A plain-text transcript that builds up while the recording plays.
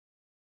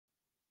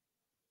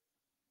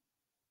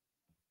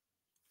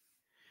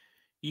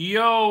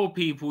Yo,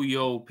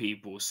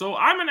 people. So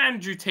I'm an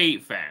Andrew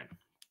Tate fan.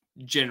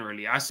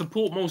 Generally, I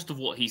support most of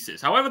what he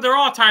says. However, there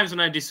are times when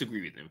I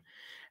disagree with him.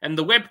 And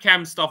the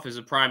webcam stuff is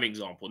a prime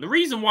example. And the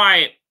reason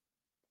why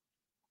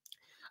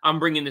I'm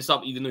bringing this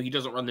up, even though he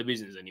doesn't run the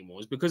business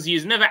anymore, is because he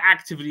has never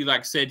actively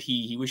said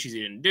he wishes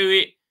he didn't do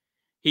it.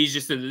 He's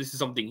just said that this is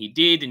something he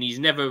did, and he's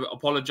never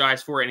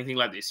apologized for it, anything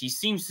like this. He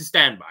seems to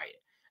stand by it.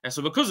 And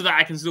so because of that,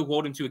 I can still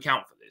hold him to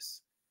account for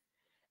this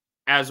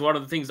as one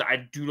of the things that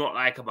I do not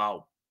like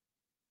about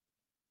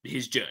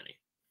his journey.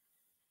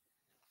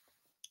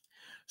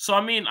 So,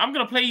 I mean, I'm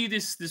going to play you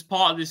this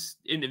part of this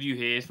interview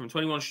here. It's from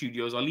 21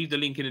 Studios. I'll leave the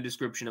link in the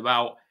description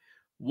about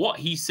what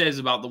he says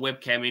about the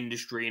webcam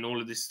industry and all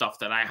of this stuff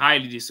that I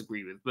highly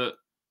disagree with. But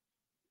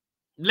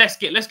let's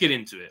get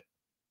into it.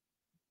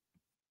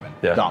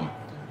 Yeah. Dumb.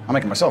 I'm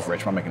making myself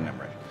rich, but I'm making them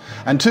rich.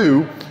 And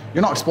two,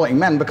 you're not exploiting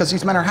men because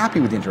these men are happy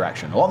with the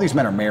interaction. A lot of these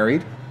men are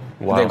married.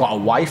 Wow. They've got a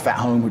wife at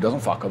home who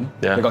doesn't fuck them.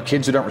 Yeah. They've got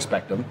kids who don't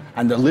respect them.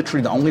 And they're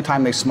literally the only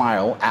time they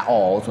smile at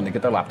all is when they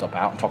get their laptop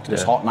out and talk to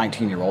this hot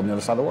 19-year-old on the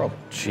other side of the world.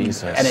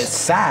 Jesus. And it's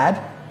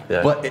sad,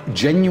 but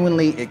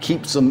it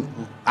keeps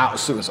them out of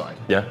suicide.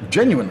 Yeah.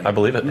 Genuinely. I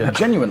believe it. Yeah.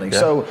 Genuinely. Yeah.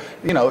 So,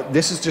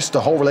 this is just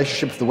the whole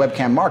relationship with the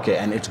webcam market,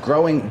 and it's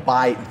growing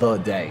by the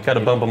day. Got to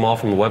bump them all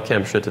from the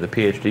webcam shit to the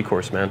PhD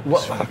course, man.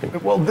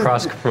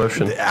 Cross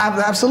promotion.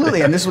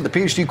 Absolutely. And this is what the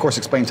PhD course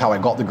explains how I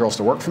got the girls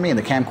to work for me, and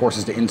the cam course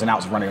is the ins and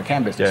outs of running a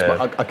cam business. Yeah.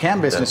 But a cam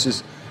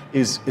business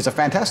is a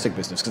fantastic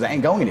business because they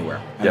ain't going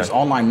anywhere. And there's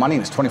online money,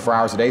 and it's 24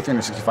 hours a day,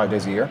 365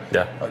 days a year.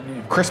 Yeah.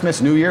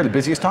 Christmas, New Year, the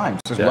busiest times.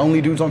 There's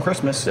lonely dudes on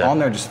Christmas on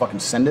there just fucking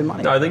sending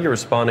money. No, I think you're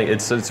responding.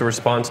 It's a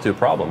response to a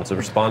problem. It's a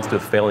response to a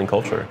failing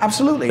culture.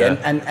 Absolutely. Yeah.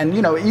 And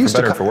it used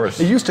for better, for worse.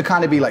 It used to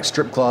kind of be like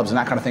strip clubs and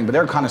that kind of thing, but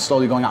they're kind of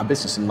slowly going out of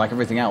business, and like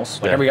everything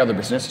else, like every other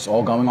business, it's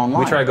all going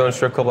online. We tried going to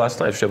strip club last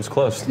night. Shit was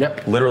closed.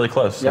 Yep. Literally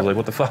closed. I was like,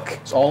 what the fuck?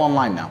 It's all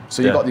online now.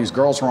 So you got these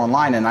girls who are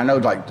online, and I know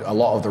like a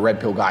lot of the red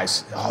pill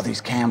guys,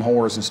 these cam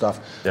whores and stuff.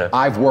 Yeah.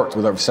 I've worked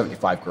with over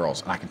 75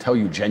 girls, and I can tell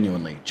you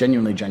genuinely,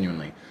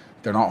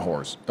 they're not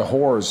whores. The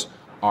whores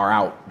are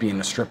out being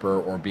a stripper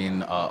or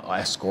being an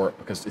escort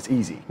because it's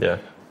easy. Yeah.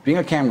 Being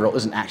a cam girl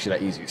isn't actually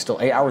that easy. It's still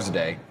 8 hours a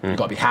day. You've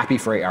got to be happy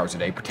for 8 hours a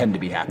day. Pretend to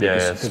be happy.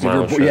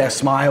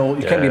 Smile.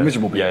 You can't be a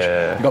miserable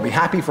bitch. You got to be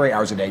happy for 8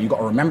 hours a day. You got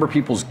to remember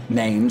people's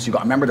names. You got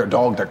to remember their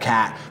dog, their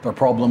cat, their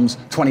problems.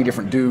 20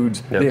 different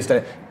dudes. This,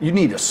 that. You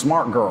need a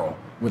smart girl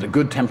with a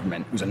good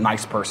temperament who's a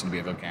nice person to be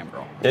a good cam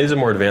girl. Yeah, these are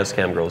more advanced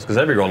cam girls because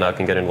every girl now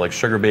can get into like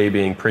sugar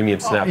babying, premium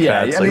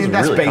Snapchats. I mean,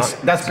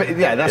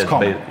 that's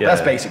common.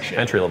 That's basic shit.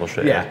 Entry level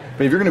shit. Yeah.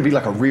 But if you're going to be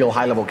like a real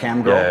high level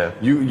cam girl,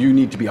 you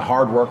need to be a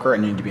hard worker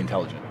and you need to be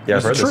intelligent. Yeah,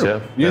 I've heard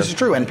this, This is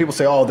true. And people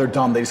say, they're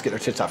dumb, they just get their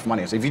tits out for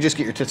money. So if you just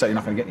get your tits out, you're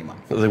not going to get any money.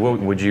 Like, well,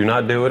 would you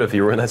not do it if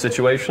you were in that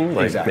situation?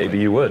 Like, exactly. Maybe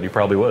you would. You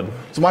probably would.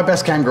 So my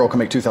best cam girl can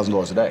make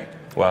 $2,000 a day.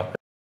 Wow.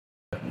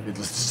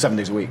 It's 7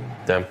 days a week.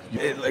 Damn.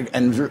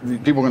 And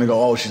people are going to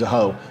go, she's a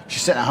hoe.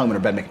 She's sitting at home in her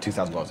bed making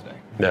 $2,000 a day.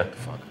 Yeah.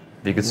 Fuck.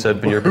 If you could sit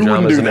up in your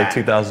pajamas and make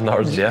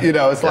 $2,000 a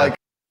day. It's like...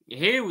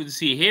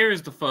 Here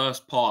is the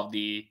first part of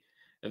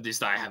this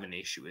that I have an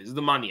issue with, is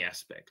the money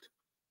aspect.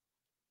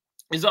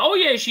 Is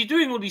that, she's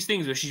doing all these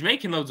things, but she's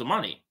making loads of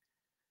money.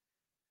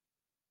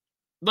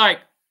 Like,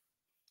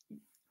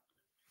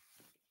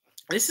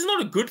 this is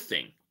not a good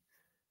thing.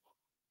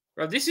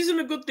 Right? This isn't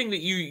a good thing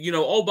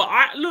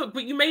that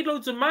but you made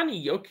loads of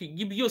money. Okay,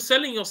 you're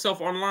selling yourself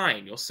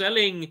online. You're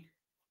selling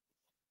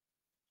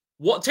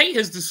what Tate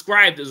has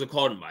described as a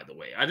con, by the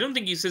way. I don't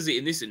think he says it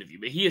in this interview,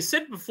 but he has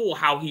said before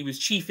how he was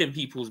chiefing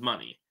people's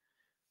money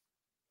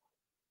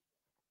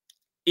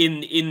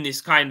in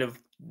this kind of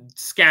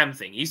scam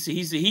thing.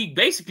 He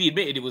basically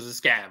admitted it was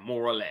a scam,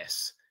 more or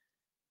less,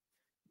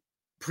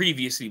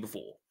 previously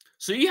before.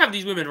 So you have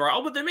these women,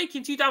 right? But they're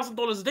making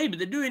 $2,000 a day, but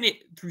they're doing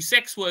it through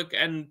sex work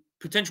and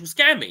potential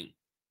scamming.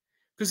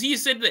 Because he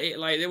said that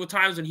there were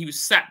times when he was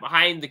sat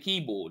behind the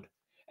keyboard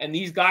and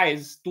these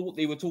guys thought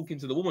they were talking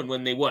to the woman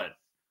when they weren't.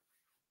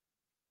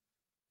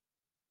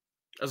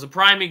 As a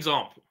prime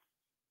example.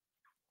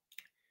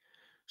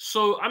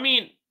 So, I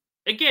mean,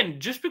 again,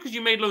 just because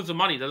you made loads of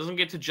money, that doesn't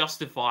get to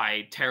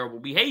justify terrible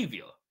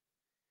behavior.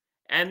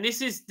 And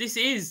this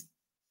is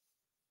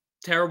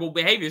terrible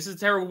behavior. This is a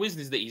terrible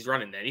business that he's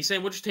running there. And he's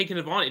saying, we're just taking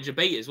advantage of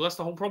betas. Well, that's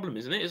the whole problem,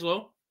 isn't it, as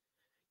well?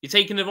 You're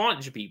taking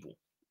advantage of people.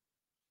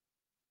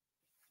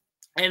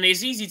 And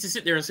it's easy to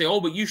sit there and say,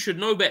 but you should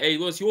know better.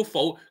 Well, it's your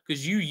fault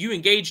because you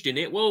engaged in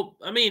it. Well,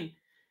 I mean,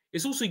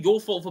 it's also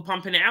your fault for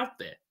pumping it out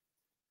there.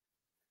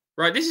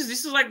 Right? This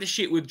is like the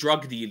shit with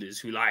drug dealers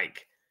who,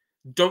 like,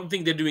 don't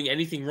think they're doing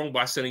anything wrong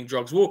by selling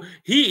drugs. Well,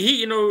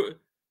 he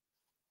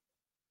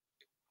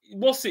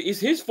it's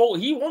his fault.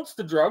 He wants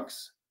the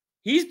drugs.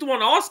 He's the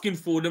one asking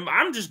for them.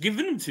 I'm just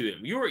giving them to him.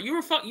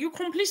 You're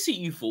complicit,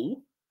 you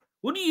fool.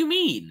 What do you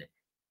mean?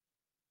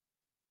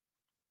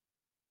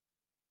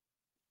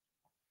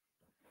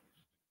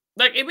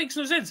 Like, it makes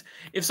no sense.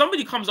 If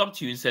somebody comes up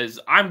to you and says,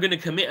 I'm going to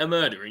commit a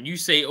murder, and you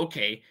say,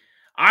 okay,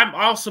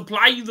 I'll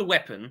supply you the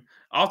weapon.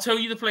 I'll tell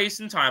you the place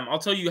and time. I'll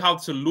tell you how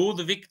to lure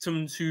the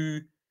victim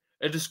to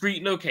a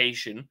discreet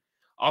location.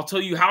 I'll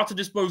tell you how to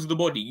dispose of the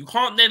body. You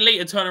can't then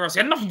later turn around and say,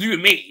 it had nothing to do with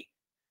me.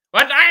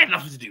 But I had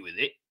nothing to do with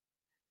it.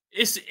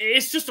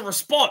 It's just a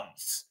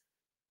response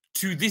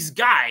to this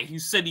guy who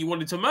said he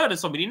wanted to murder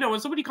somebody. You know, when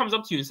somebody comes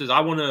up to you and says,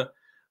 I want to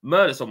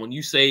murder someone,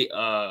 you say,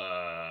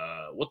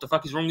 what the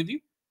fuck is wrong with you?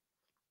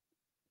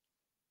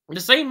 In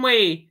the same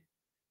way,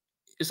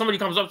 if somebody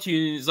comes up to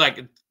you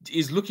and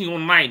is looking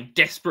online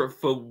desperate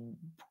for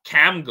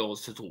cam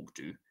girls to talk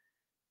to,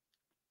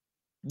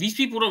 these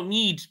people don't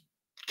need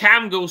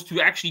cam girls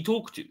to actually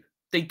talk to.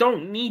 They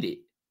don't need it.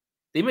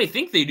 They may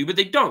think they do, but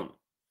they don't.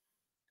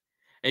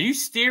 And you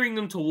steering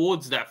them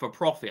towards that for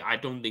profit, I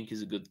don't think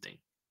is a good thing.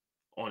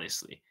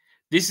 Honestly,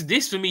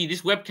 this for me,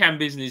 this webcam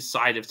business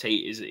side of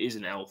Tate is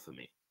an L for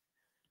me.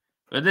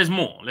 But there's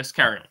more. Let's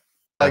carry on.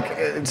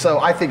 So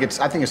I think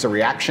it's a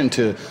reaction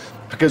to,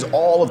 because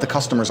all of the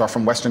customers are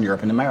from Western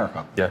Europe and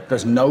America. Yeah.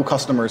 There's no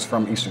customers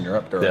from Eastern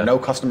Europe. There are no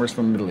customers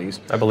from the Middle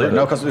East. I believe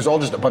no customers. There's all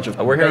just a bunch of.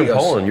 We're here in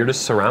Poland. You're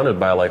just surrounded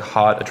by like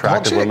hot,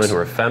 attractive women who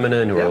are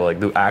feminine,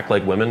 who act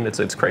like women.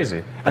 It's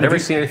crazy. I've never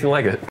seen anything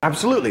like it.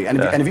 Absolutely. And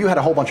if you had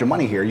a whole bunch of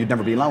money here, you'd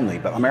never be lonely.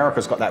 But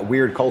America's got that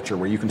weird culture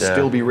where you can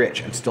still be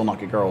rich and still not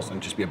get girls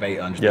and just be a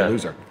beta and just be a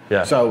loser.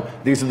 Yeah. So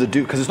these are the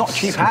dudes, because it's not a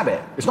cheap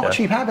habit. It's not a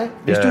cheap habit.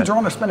 These dudes are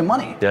on there spending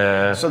money.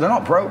 Yeah. So they're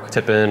not broke.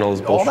 Tipping, all this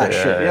bullshit. All that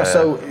shit.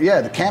 So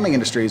the camming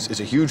industry is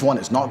a huge one.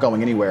 It's not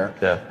going anywhere.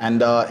 Yeah.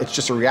 And it's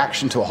just a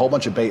reaction to a whole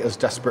bunch of betas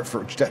desperate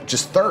for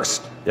just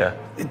thirst. Yeah.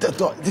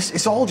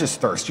 It's all just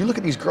thirst. You look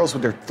at these girls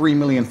with their 3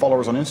 million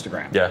followers on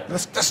Instagram. Yeah.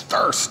 That's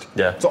thirst.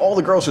 Yeah. So all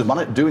the girls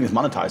are doing is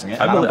monetizing it.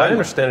 I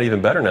understand it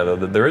even better now, though.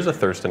 That there is a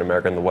thirst in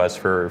America and the West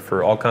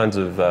for all kinds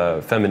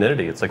of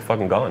femininity. It's like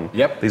fucking gone.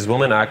 Yep. These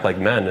women act like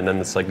men, and then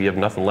it's like you have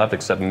nothing left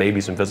except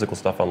maybe some physical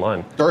stuff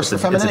online. Thirst for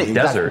femininity. It's a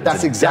desert.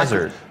 That's exactly.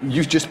 Desert.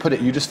 You just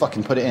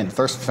fucking put it in.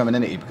 Thirst for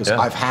femininity, because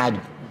I've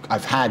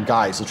had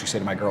guys literally say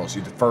to my girls,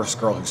 "You're the first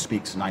girl who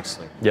speaks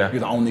nicely. Yeah. You're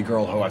the only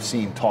girl who I've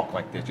seen talk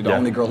like this. You're the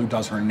only girl who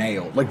does her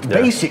nail." Like the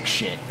basic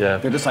shit. Yeah.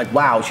 They're just like,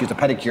 "Wow, she's a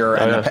pedicure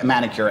and a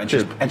manicure, and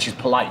she's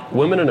polite."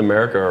 Women in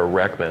America are a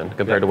wreck, man,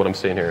 compared to what I'm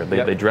seeing here.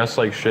 They dress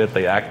like shit.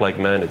 They act like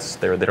men. They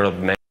don't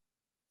have men.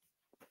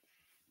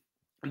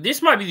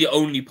 This might be the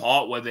only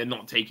part where they're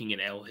not taking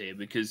an L here,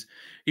 because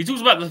he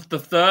talks about the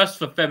thirst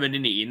for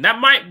femininity, and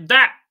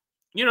I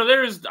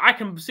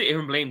can sit here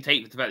and blame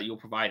Tate for the fact that you're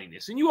providing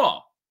this, and you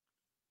are.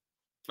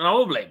 And I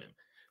will blame him.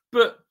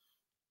 But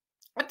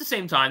at the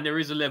same time, there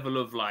is a level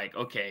of like,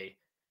 okay,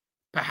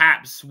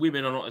 perhaps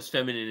women are not as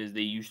feminine as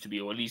they used to be,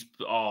 or at least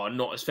are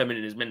not as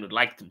feminine as men would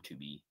like them to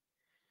be.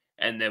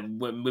 And then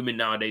women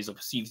nowadays are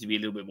perceived to be a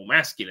little bit more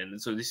masculine. And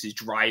so this is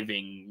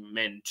driving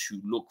men to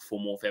look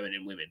for more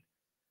feminine women.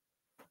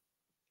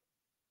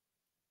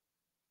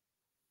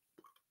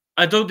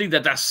 I don't think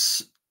that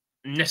that's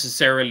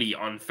necessarily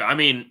unfair. I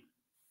mean,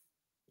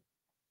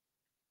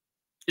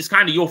 it's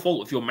kind of your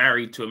fault if you're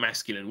married to a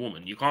masculine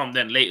woman. You can't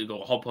then later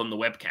go hop on the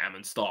webcam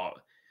and start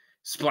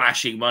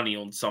splashing money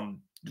on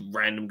some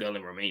random girl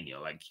in Romania.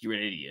 Like, you're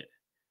an idiot.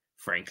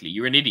 Frankly,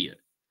 you're an idiot.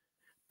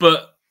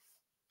 But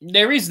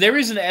there is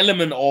an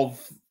element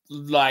of,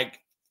 like,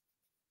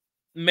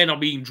 men are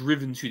being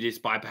driven to this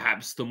by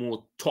perhaps the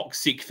more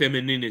toxic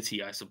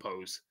femininity, I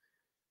suppose,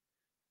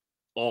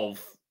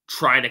 of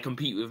trying to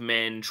compete with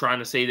men, trying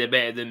to say they're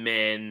better than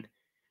men,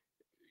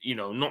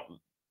 not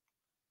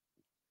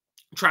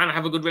trying to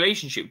have a good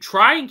relationship.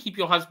 Try and keep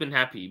your husband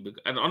happy,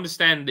 and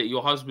understand that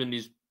your husband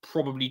is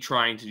probably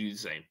trying to do the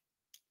same.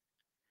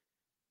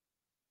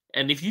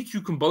 And if you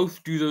two can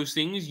both do those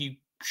things, you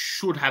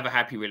should have a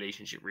happy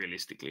relationship,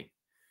 realistically.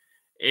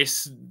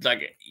 It's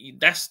like,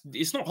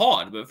 it's not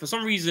hard, but for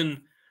some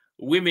reason,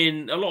 a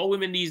lot of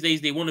women these days,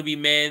 they want to be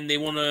men, they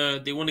want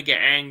to get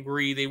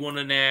angry, they want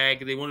to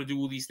nag, they want to do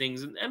all these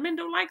things, and men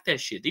don't like that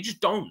shit. They just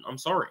don't. I'm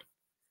sorry.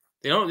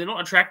 They're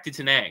not attracted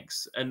to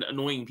nags and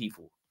annoying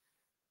people.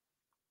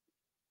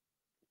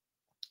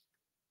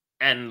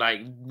 And like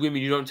women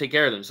who don't take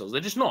care of themselves,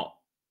 they're just not.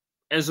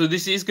 And so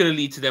this is going to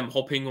lead to them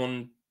hopping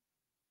on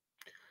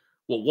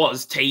what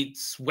was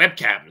Tate's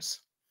webcams.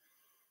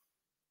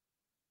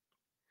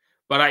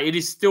 But it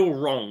is still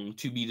wrong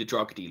to be the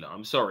drug dealer.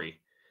 I'm sorry.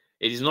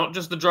 It is not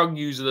just the drug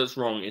user that's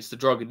wrong, it's the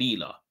drug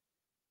dealer.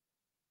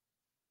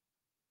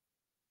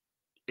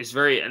 It's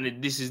very,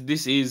 and this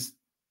is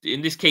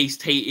in this case,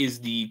 Tate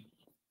is the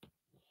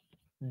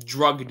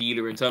drug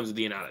dealer in terms of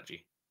the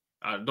analogy.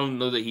 I don't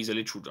know that he's a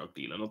literal drug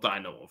dealer, not that I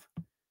know of.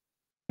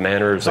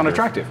 Manners. It's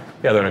unattractive.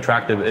 Yeah, they're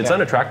unattractive. It's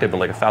unattractive in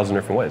like 1,000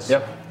 different ways.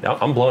 Yep. Yeah,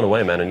 I'm blown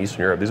away, man, in Eastern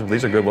Europe.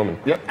 These are good women.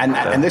 Yep.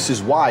 And this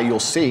is why you'll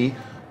see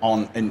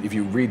and if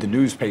you read the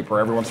newspaper,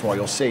 every once in a while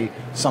you'll see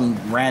some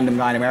random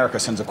guy in America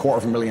sends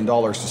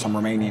 $250,000 to some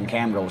Romanian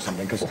cam girl or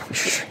something.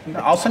 Because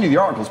I'll send you the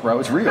articles, bro.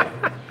 It's real.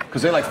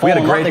 Because they like fall in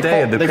love. We had a great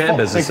day at the cam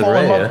business in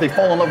Romania. They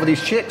fall in love with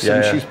these chicks,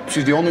 and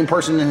she's the only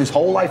person in his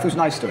whole life who's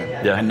nice to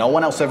him, and no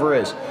one else ever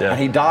is. Yeah.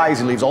 And he dies,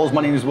 he leaves all his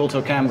money in his will to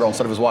a cam girl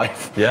instead of his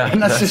wife. Yeah, and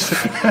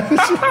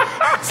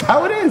that's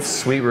how it is.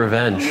 Sweet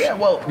revenge. Yeah,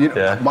 well,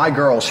 my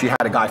girl, she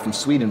had a guy from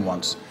Sweden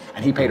once,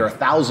 and he paid her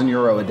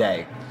 €1,000 a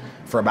day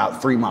for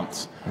about 3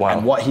 months. Wow.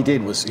 And what he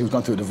did was he was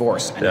going through a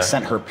divorce, and he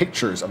sent her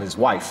pictures of his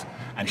wife,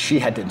 and she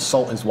had to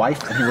insult his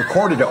wife, and he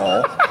recorded it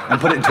all and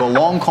put it into a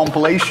long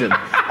compilation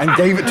and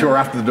gave it to her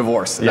after the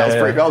divorce. And that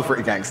was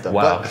pretty gangster.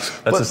 Wow,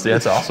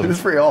 that's awesome. It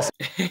was pretty awesome.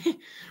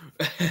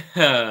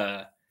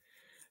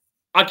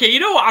 Okay, you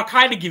know what? I'll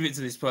kind of give it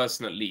to this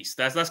person at least.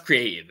 That's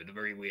creative in a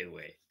very weird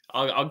way.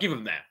 I'll give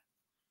him that.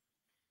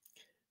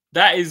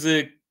 That is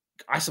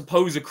I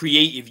suppose, a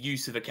creative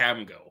use of a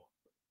cam girl.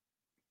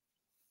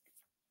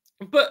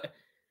 But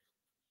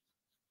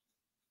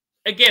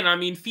again, I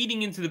mean,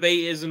 feeding into the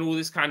betas and all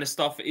this kind of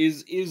stuff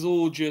is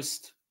all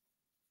just.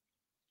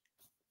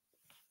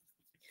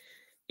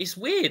 It's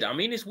weird. I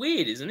mean, it's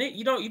weird, isn't it?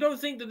 You don't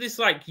think that this,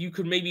 like, you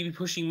could maybe be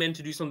pushing men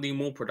to do something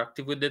more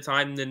productive with their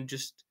time than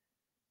just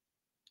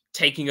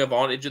taking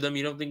advantage of them?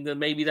 You don't think that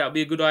maybe that would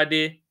be a good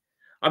idea?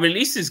 I mean, at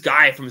least this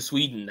guy from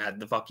Sweden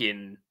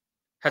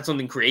had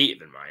something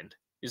creative in mind.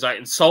 He's like,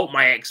 insult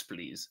my ex,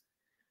 please.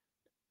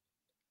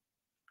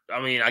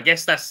 I mean, I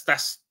guess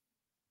that's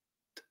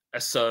a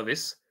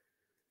service.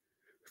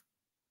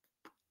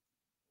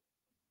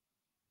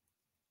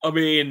 I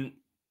mean,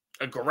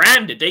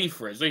 $1,000 a day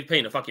for it. So he's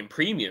paying a fucking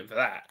premium for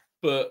that.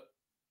 But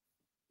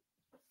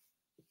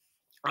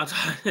I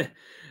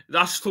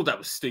just thought that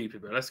was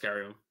stupid, bro. Let's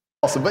carry on.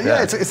 Awesome, but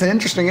yeah, it's an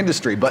interesting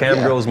industry. But cam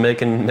girls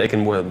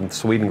making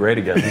Sweden great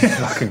again. This is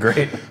fucking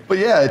great. But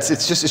yeah,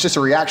 it's just a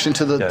reaction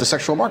to the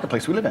sexual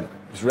marketplace we live in.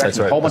 It's a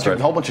reaction to a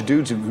whole bunch of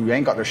dudes who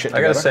ain't got their shit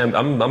together. I gotta say,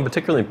 I'm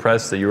particularly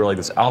impressed that you were like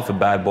this alpha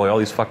bad boy, all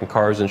these fucking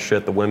cars and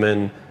shit, the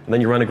women, and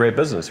then you run a great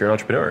business. You're an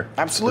entrepreneur.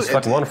 Absolutely, it's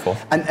fucking wonderful.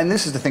 And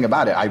this is the thing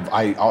about it. I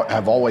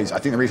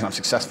think the reason I'm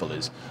successful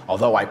is,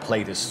 although I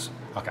play this.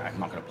 Okay, I'm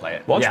not gonna play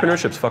it. Well,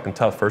 entrepreneurship's fucking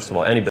tough. First of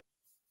all, any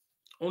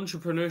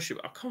entrepreneurship.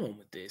 Oh, come on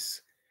with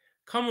this.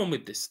 Come on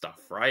with this stuff,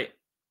 right?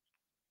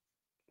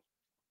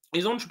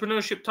 Is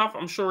entrepreneurship tough?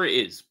 I'm sure it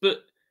is.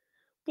 But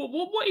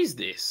what is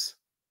this?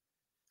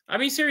 I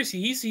mean, seriously,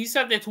 he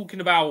sat there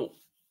talking about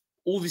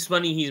all this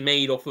money he's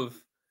made off of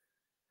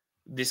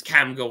this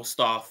cam girl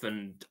stuff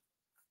and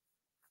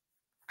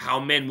how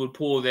men would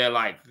pour their,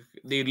 like,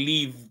 they'd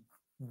leave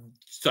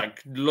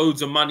like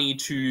loads of money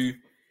to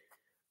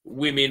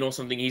women or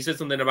something. He said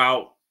something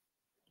about,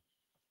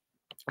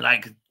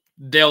 like,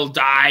 they'll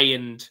die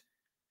and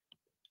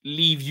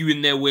leave you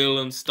in their will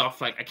and stuff,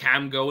 like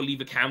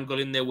leave a cam girl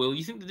in their will.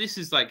 You think that this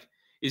is like,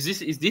 this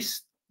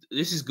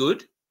is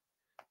good?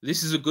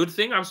 This is a good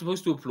thing? I'm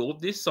supposed to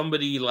applaud this?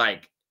 Somebody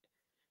like,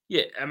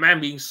 yeah, a man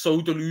being so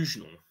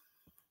delusional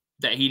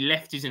that he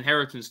left his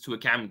inheritance to a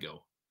cam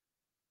girl.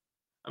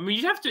 I mean,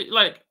 you have to,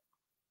 like,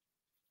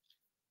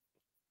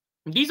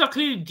 these are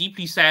clearly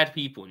deeply sad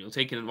people and you're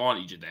taking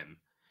advantage of them.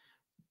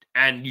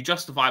 And you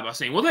justify by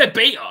saying, well, they're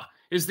beta.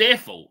 It's their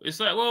fault. It's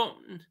like, well,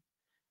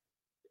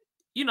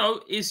 you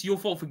know, it's your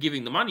fault for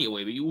giving the money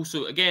away, but you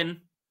also, again,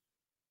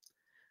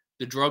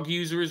 the drug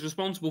user is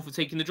responsible for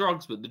taking the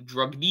drugs, but the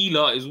drug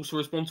dealer is also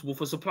responsible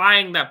for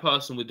supplying that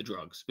person with the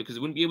drugs, because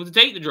they wouldn't be able to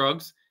take the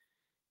drugs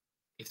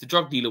if the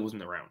drug dealer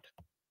wasn't around.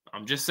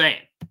 I'm just saying.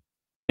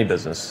 Any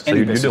business. So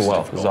you're doing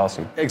well. It's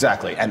awesome.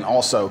 Exactly. And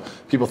also,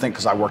 people think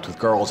because I worked with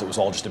girls, it was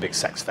all just a big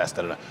sex fest.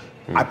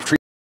 I treat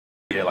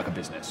it like a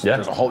business. Yeah.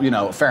 There's a whole,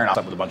 fair enough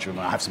with a bunch of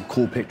them. I have some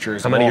cool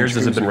pictures. How many years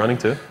has it been running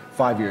to?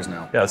 5 years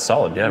now. Yeah, it's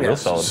solid. Yeah, real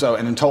solid. So,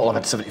 and in total, I've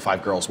had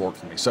 75 girls work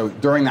for me. So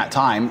during that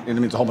time, it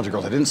means a whole bunch of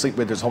girls I didn't sleep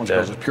with. There's a whole bunch of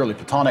girls that was purely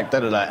platonic.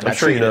 And I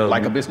treated it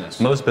like a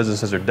business. Most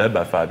businesses are dead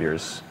by 5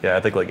 years. Yeah,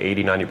 I think like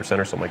 80, 90%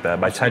 or something like that.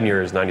 By 10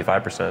 years,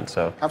 95%.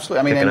 So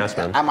absolutely. I mean,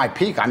 at my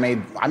peak, I made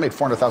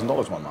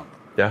 $400,000 one month.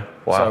 Yeah.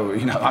 Wow.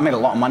 So I made a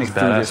lot of money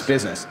through this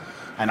business,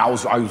 and I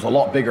was a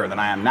lot bigger than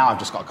I am now. I've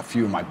just got like a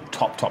few of my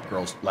top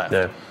girls left.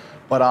 Yeah.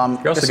 But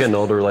you're also getting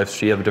older.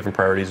 Life, you have different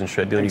priorities and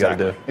shit. Doing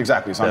exactly. You got to do.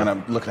 Exactly. So I'm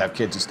gonna look to have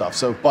kids and stuff.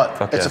 So,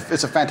 but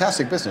it's a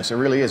fantastic business. It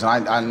really is.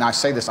 And I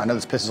say this. I know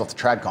this pisses off the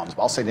tradcons,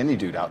 but I'll say to any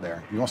dude out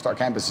there, you want to start a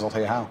cam business? I'll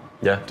tell you how.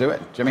 Yeah. Do it.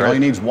 Do you know what I mean? All you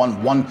need is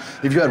one.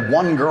 If you had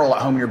one girl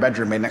at home in your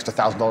bedroom, made an extra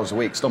 $1,000 a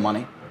week, still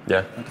money.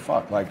 Yeah. What the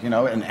fuck? Like,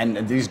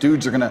 and these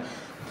dudes are gonna.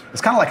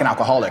 It's kind of like an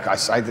alcoholic. I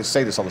say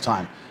this all the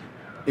time.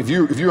 If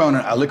you own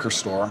a liquor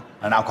store,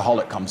 an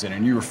alcoholic comes in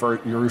and you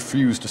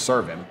refuse to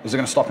serve him, is it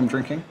going to stop him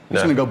drinking? He's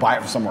going to go buy it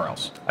from somewhere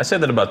else. I say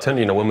that about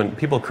Tinder. Women,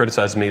 people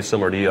criticize me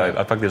similar to you.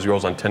 I fuck these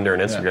girls on Tinder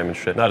and Instagram and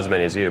shit. Not as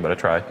many as you, but I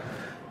try.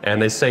 And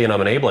they say,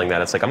 I'm enabling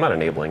that. It's like, I'm not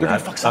enabling that. They're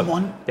going to fuck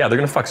someone? Yeah, they're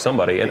going to fuck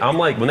somebody. And I'm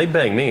like, when they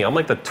bang me, I'm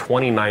like the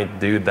 29th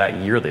dude that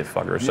year they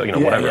fucked her. So,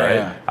 whatever,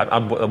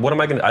 right? What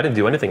am I going to, I didn't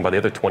do anything about the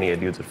other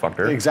 28 dudes that fucked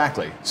her.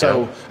 Exactly.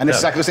 So, and it's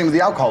exactly the same with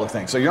the alcoholic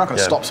thing. So you're not going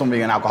to stop someone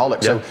being an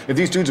alcoholic. So if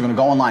these dudes are going to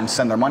go online and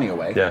send their money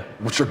away,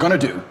 which you're going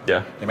to do,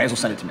 they may as well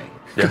send it to me.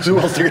 Because who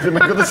else? They're going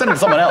to send it to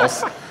someone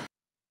else.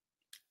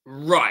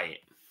 Right.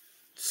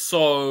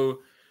 So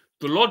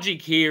the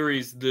logic here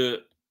is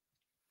that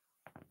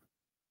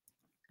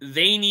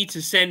they need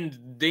to send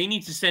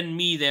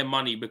me their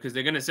money because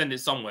they're going to send it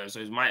somewhere, so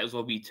it might as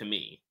well be to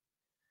me.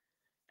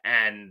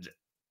 And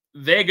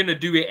they're going to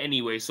do it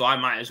anyway, so I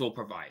might as well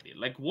provide it.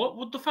 Like,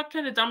 what the fuck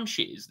kind of dumb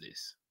shit is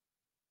this?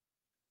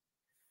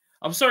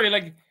 I'm sorry,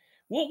 like,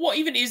 What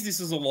even is this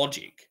as a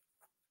logic?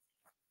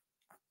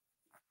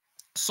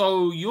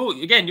 So you're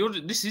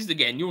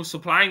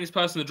supplying this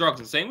person the drugs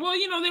and saying, well,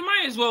 you know,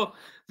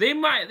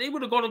 they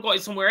would have gone and got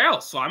it somewhere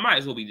else, so I might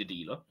as well be the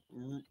dealer.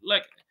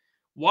 Like,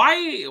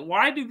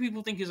 why do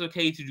people think it's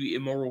okay to do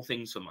immoral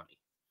things for money?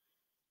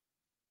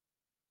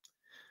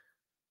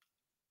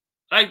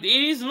 Like,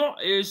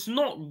 it's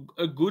not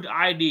a good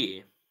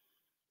idea.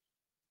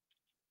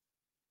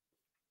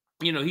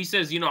 You know, he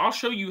says, you know, I'll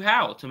show you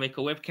how to make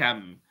a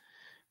webcam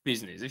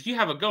business. If you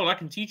have a girl, I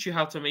can teach you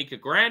how to make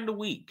 $1,000 a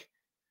week.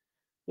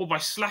 Well, by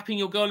slapping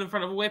your girl in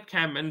front of a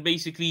webcam and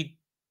basically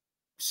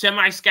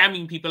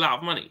semi-scamming people out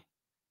of money.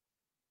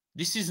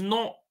 This is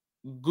not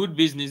good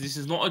business. This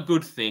is not a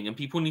good thing. And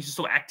people need to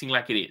stop acting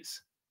like it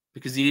is.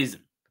 Because it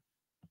isn't.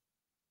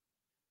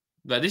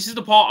 But this is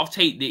the part of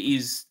Tate that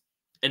is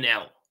an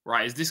L,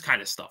 right? Is this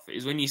kind of stuff.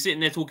 Is when you're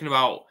sitting there talking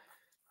about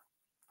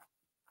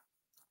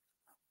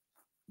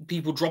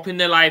people dropping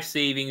their life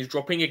savings,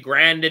 dropping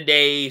 $1,000 a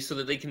day so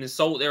that they can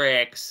assault their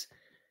ex,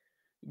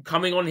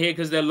 coming on here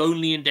because they're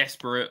lonely and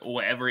desperate or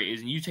whatever it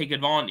is, and you take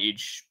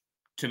advantage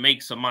to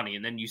make some money,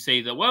 and then you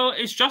say that, well,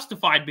 it's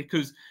justified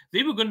because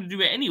they were going to do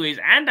it anyways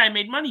and I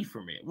made money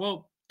from it.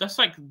 Well, that's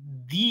like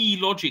the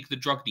logic the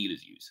drug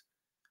dealers use.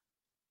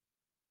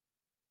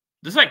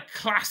 That's like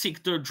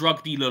classic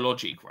drug dealer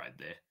logic right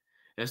there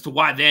as to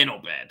why they're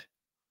not bad.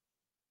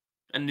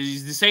 And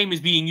it's the same as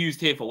being used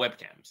here for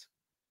webcams.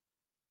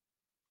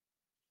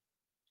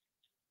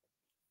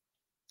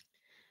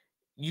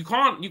 You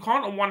can't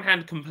on one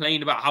hand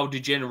complain about how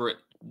degenerate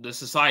the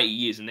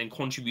society is and then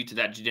contribute to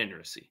that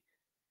degeneracy.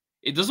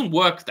 It doesn't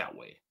work that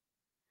way.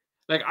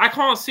 Like, I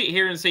can't sit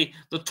here and say,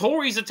 the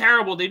Tories are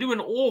terrible, they do an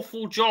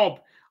awful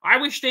job, I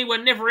wish they were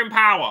never in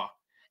power,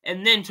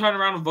 and then turn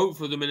around and vote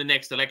for them in the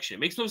next election. It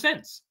makes no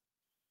sense.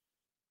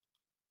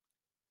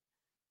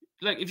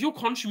 Like, if you're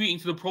contributing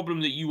to the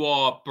problem that you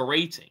are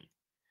berating,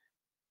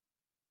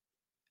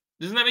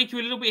 doesn't that make you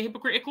a little bit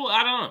hypocritical?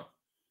 I don't know.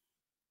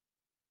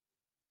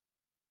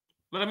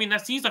 But I mean,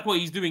 that seems like what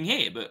he's doing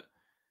here, but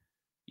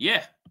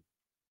yeah.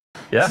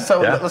 Yeah.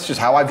 So that's just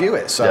how I view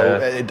it.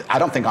 So I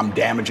don't think I'm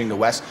damaging the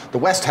West. The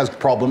West has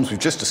problems. We've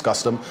just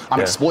discussed them.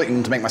 I'm exploiting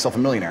them to make myself a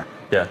millionaire.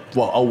 Yeah.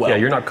 Well, oh well. Yeah,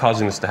 you're not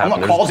causing this to happen.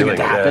 I'm not causing it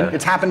to happen.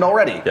 It's happened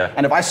already. Yeah.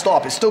 And if I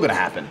stop, it's still going to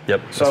happen.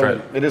 Yep. So that's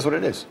right. It is what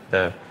it is.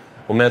 Yeah.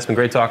 Well, man, it's been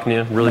great talking to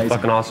you. Really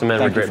fucking awesome, man.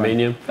 Really great meeting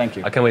you. Thank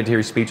you. I can't wait to hear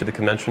your speech at the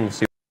convention.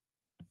 See.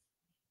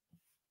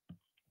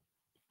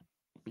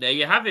 There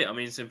you have it. I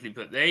mean, simply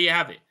put, there you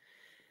have it.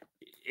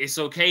 It's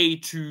okay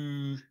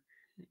to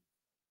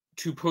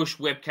push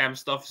webcam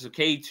stuff. It's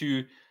okay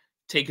to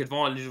take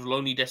advantage of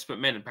lonely, desperate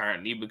men,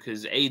 apparently,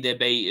 because A, they're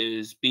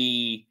betas,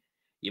 B,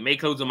 you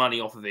make loads of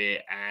money off of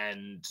it,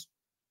 and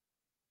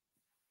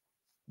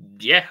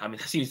yeah, I mean,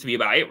 that seems to be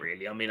about it,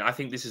 really. I mean, I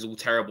think this is all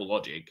terrible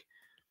logic.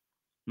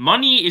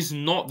 Money is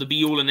not the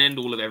be-all and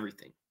end-all of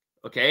everything,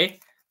 okay?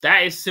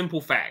 That is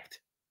simple fact.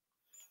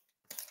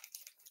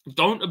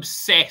 Don't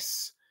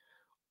obsess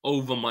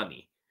over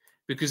money,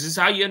 because this is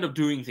how you end up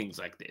doing things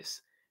like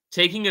this.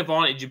 Taking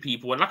advantage of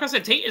people. And like I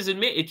said, Tate has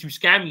admitted to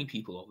scamming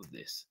people off of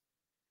this.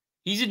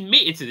 He's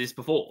admitted to this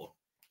before.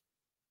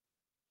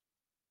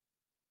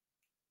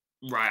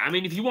 Right. I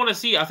mean, if you want to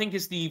see, I think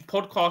it's the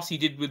podcast he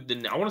did with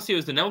I want to say it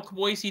was the Nelk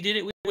boys he did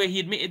it with, where he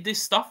admitted this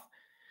stuff.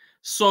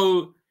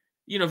 So,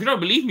 you know, if you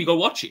don't believe me, go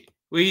watch it,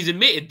 where he's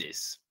admitted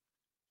this.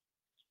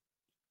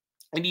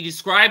 And he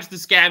describes the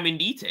scam in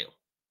detail.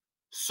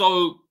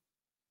 So,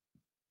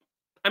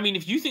 I mean,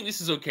 if you think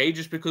this is okay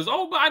just because,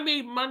 oh, but I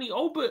made money,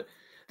 oh, but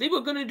they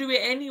were going to do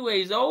it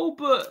anyways, oh,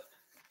 but,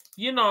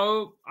 you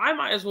know, I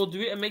might as well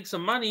do it and make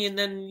some money and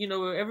then, you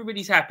know,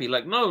 everybody's happy.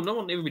 Like, no,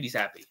 everybody's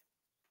happy.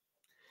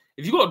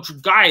 If you've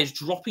got guys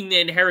dropping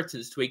their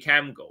inheritance to a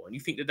cam girl and you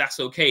think that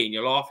that's okay and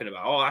you're laughing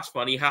about, oh, that's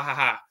funny, ha, ha,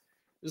 ha.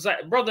 It's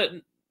like,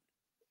 brother,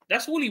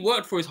 that's all he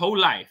worked for his whole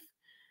life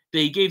that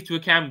he gave to a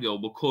cam girl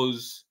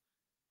because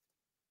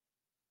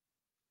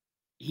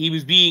he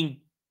was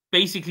being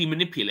basically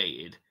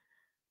manipulated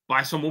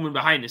by some woman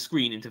behind the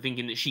screen into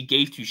thinking that she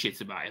gave two shits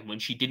about him when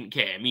she didn't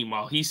care.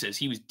 Meanwhile, he says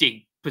he was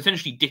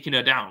potentially dicking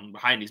her down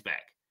behind his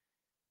back.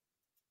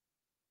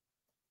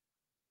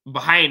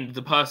 Behind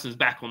the person's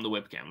back on the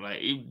webcam. Like,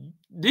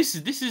 this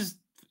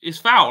is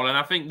foul. And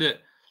I think that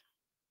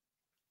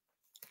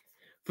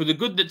for the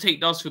good that Tate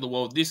does for the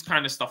world, this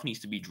kind of stuff needs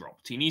to be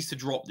dropped. He needs to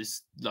drop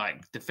this,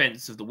 like,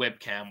 defense of the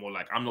webcam or,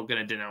 like, I'm not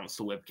going to denounce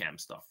the webcam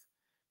stuff.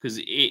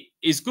 Because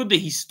it's good that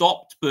he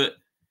stopped, but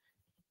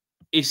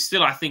it's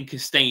still, I think, a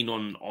stain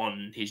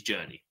on his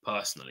journey,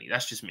 personally.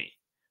 That's just me.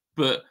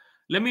 But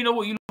let me know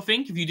what you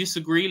think. If you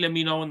disagree, let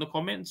me know in the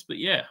comments. But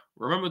yeah,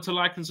 remember to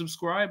like and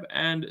subscribe,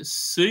 and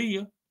see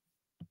ya.